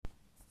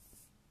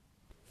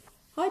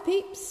Hi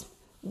peeps,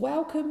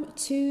 welcome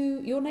to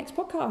your next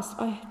podcast.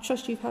 I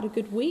trust you've had a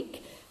good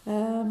week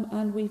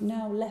and we've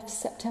now left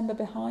September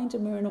behind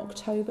and we're in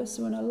October,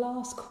 so we're in our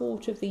last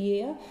quarter of the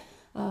year.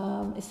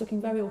 It's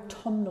looking very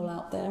autumnal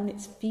out there and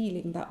it's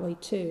feeling that way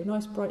too.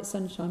 Nice bright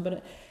sunshine, but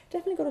it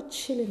definitely got a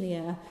chill in the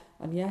air.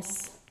 And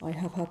yes, I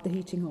have had the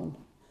heating on.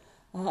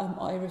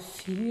 I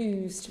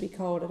refuse to be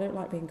cold. I don't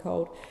like being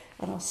cold.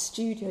 And our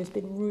studio has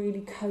been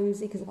really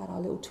cosy because I've had our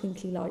little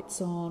twinkly lights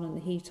on and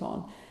the heat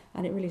on.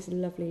 And it really is a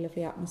lovely,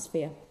 lovely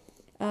atmosphere.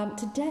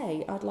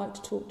 Today, I'd like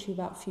to talk to you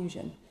about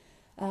fusion.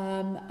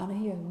 And I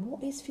hear,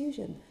 what is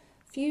fusion?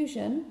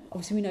 Fusion,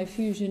 obviously we know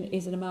fusion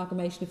is an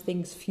amalgamation of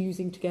things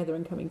fusing together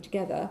and coming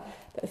together.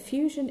 But a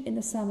fusion in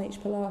the Sam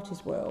H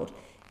Pilates world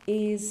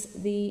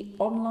is the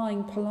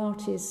online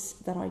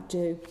Pilates that I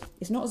do.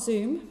 It's not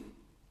Zoom,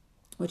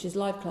 which is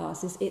live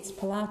classes. It's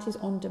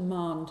Pilates on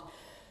demand.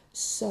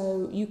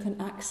 So you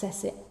can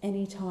access it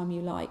anytime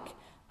you like.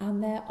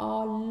 And there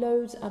are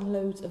loads and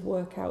loads of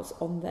workouts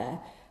on there.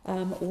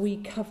 We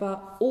cover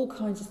all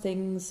kinds of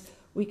things.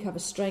 We cover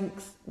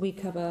strength, we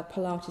cover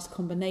Pilates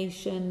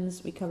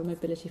combinations, we cover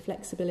mobility,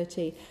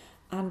 flexibility,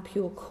 and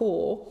pure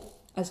core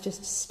as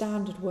just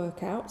standard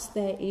workouts.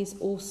 There is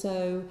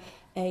also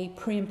a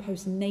pre and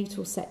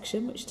postnatal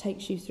section, which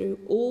takes you through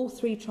all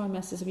 3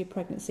 trimesters of your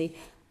pregnancy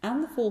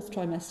and the 4th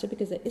trimester,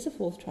 because there is a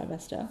 4th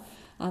trimester,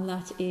 and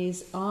that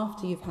is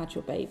after you've had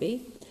your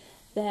baby.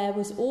 There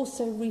was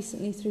also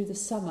recently through the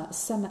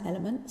summer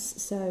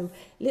elements, so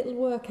little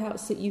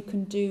workouts that you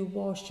can do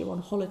whilst you're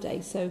on holiday.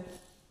 So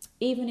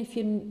even if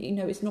you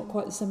know it's not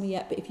quite the summer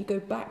yet, but if you go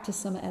back to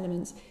summer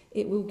elements,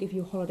 it will give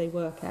you holiday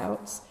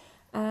workouts.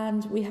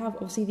 And we have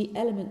obviously the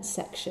elements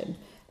section.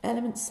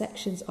 Elements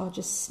sections are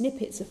just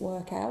snippets of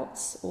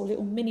workouts or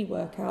little mini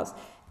workouts,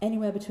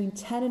 anywhere between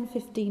 10 and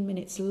 15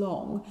 minutes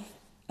long,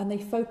 and they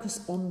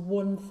focus on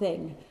one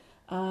thing.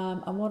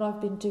 And what I've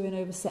been doing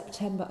over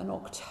September and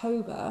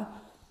October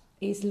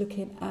is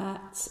looking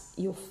at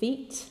your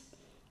feet,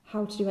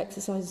 how to do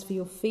exercises for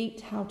your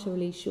feet, how to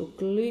release your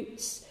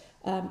glutes,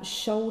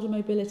 shoulder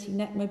mobility,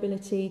 neck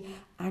mobility,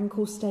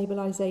 ankle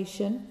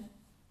stabilization.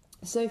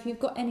 So if you've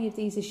got any of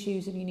these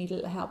issues and you need a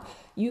little help,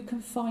 you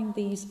can find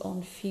these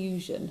on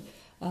Fusion.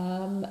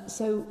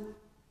 So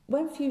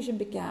when Fusion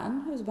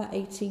began, it was about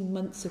 18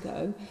 months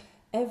ago,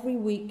 every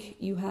week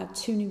you had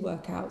 2 new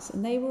workouts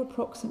and they were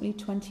approximately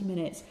 20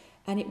 minutes.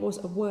 And it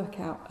was a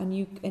workout, and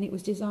it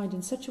was designed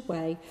in such a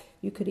way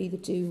you could either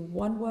do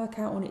one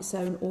workout on its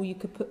own or you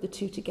could put the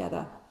 2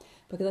 together.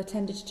 Because I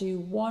tended to do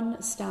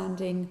 1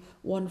 standing,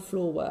 1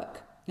 floor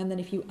work. And then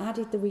if you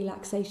added the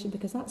relaxation,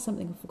 because that's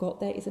something I forgot,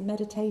 there is a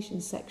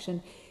meditation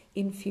section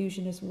in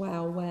Fusion as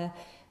well, where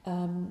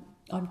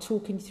I'm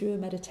talking through a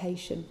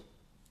meditation.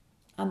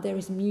 And there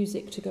is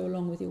music to go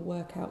along with your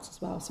workouts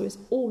as well. So it's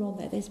all on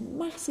there. There's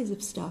masses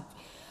of stuff.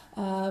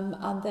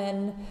 And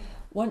then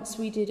once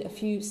we did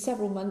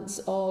several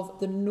months of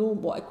the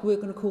what we're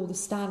going to call the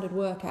standard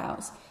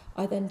workouts,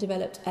 I then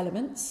developed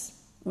elements,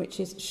 which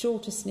is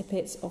shorter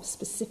snippets of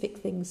specific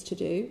things to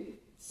do,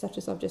 such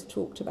as I've just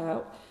talked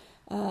about.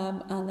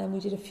 And then we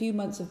did a few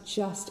months of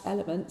just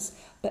elements.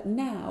 But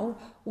now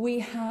we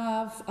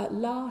have, at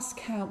last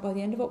count, by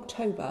the end of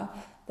October,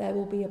 there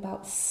will be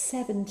about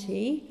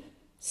 70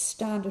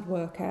 standard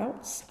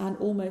workouts and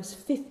almost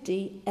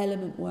 50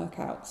 element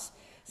workouts.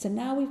 So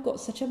now we've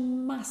got such a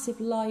massive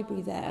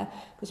library there,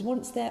 because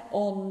once they're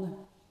on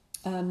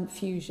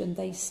Fusion,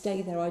 they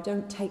stay there. I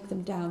don't take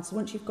them down. So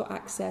once you've got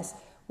access,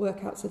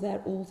 workouts are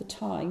there all the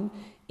time.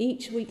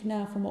 Each week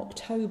now from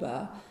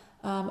October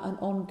and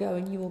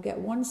ongoing, you will get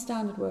 1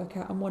 standard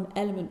workout and 1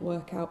 element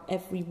workout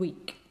every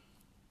week.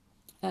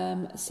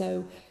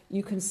 So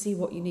you can see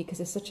what you need, because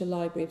there's such a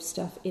library of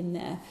stuff in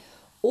there.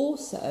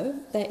 Also,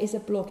 there is a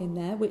blog in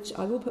there, which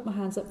I will put my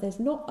hands up. There's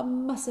not a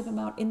massive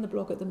amount in the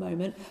blog at the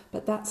moment,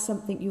 but that's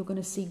something you're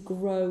going to see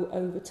grow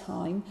over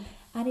time.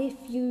 And if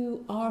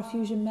you are a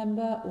Fusion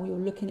member or you're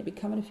looking at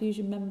becoming a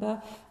Fusion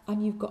member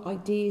and you've got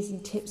ideas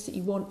and tips that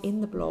you want in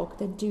the blog,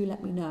 then do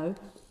let me know.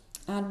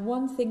 And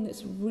one thing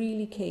that's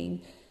really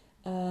keen,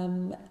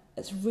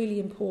 that's really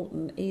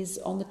important, is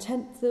on the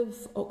 10th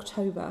of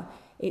October,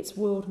 it's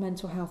World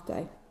Mental Health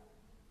Day.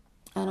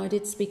 And I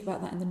did speak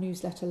about that in the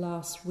newsletter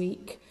last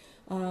week.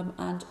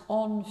 And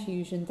on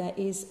Fusion, there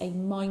is a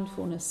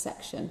mindfulness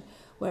section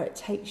where it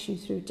takes you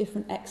through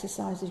different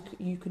exercises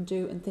you can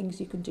do and things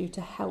you can do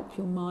to help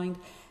your mind,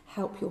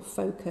 help your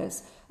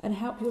focus, and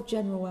help your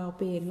general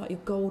well-being, like your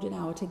golden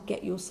hour, to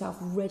get yourself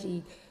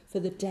ready for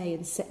the day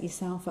and set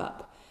yourself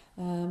up.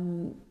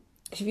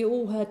 Because have you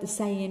all heard the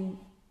saying,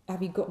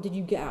 did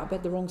you get out of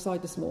bed the wrong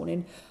side this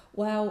morning?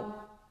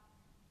 Well,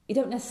 you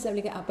don't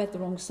necessarily get out of bed the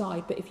wrong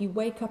side, but if you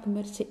wake up in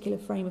a particular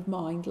frame of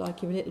mind,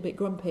 like you're a little bit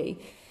grumpy,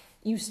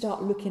 you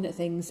start looking at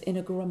things in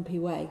a grumpy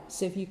way.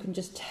 So if you can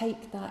just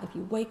take that, if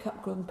you wake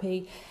up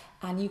grumpy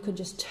and you can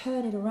just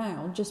turn it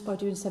around just by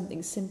doing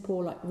something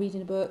simple like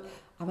reading a book,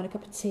 having a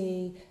cup of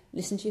tea,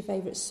 listen to your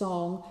favourite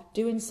song,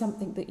 doing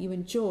something that you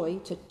enjoy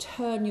to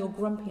turn your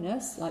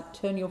grumpiness, like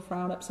turn your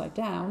frown upside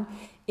down,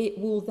 it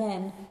will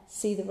then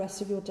see the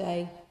rest of your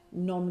day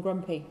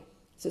non-grumpy.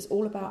 So it's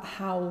all about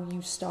how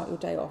you start your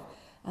day off.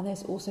 And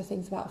there's also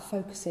things about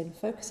focusing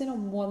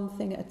on one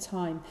thing at a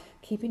time,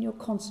 keeping your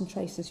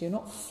concentration so you're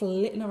not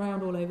flitting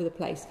around all over the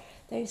place.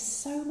 There's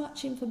so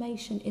much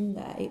information in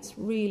there.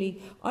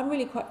 I'm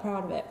really quite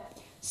proud of it.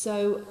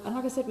 So, and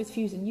like I said with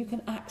Fusion, you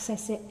can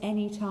access it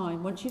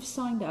anytime. Once you've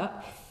signed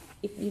up,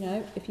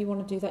 if you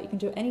want to do that, you can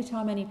do it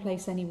anytime, any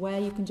place, anywhere.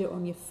 You can do it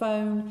on your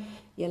phone,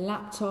 your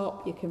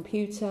laptop, your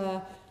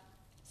computer.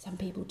 Some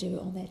people do it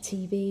on their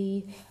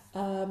TV.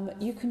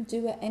 You can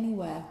do it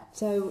anywhere.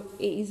 So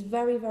it is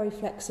very, very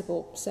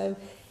flexible. So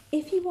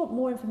if you want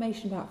more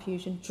information about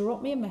Fusion,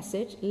 drop me a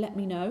message, let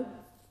me know.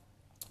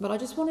 But I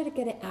just wanted to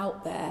get it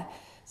out there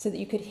so that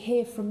you could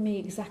hear from me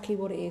exactly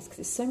what it is, because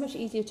it's so much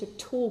easier to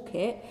talk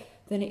it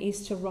than it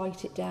is to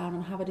write it down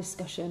and have a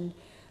discussion.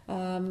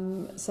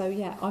 So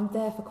yeah, I'm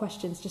there for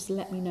questions, just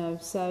let me know.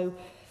 So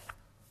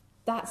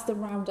that's the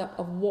roundup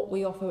of what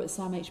we offer at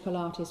Sam H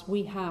Pilates.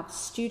 We have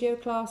studio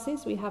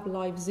classes, we have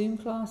live Zoom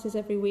classes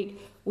every week,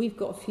 we've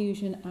got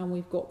Fusion, and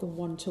we've got the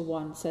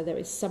one-to-one. So there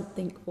is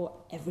something for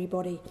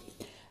everybody.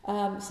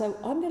 So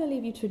I'm going to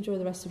leave you to enjoy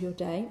the rest of your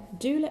day.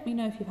 Do let me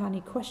know if you've had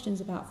any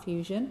questions about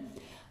Fusion.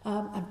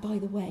 And by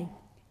the way,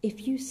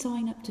 if you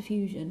sign up to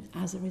Fusion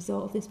as a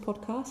result of this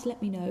podcast,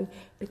 let me know,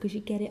 because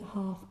you get it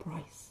half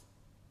price.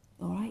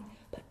 All right?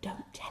 But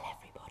don't tell everybody.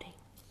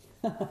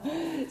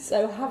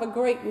 So have a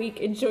great week.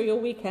 Enjoy your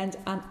weekend,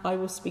 and I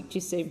will speak to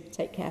you soon.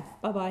 Take care.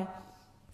 Bye-bye.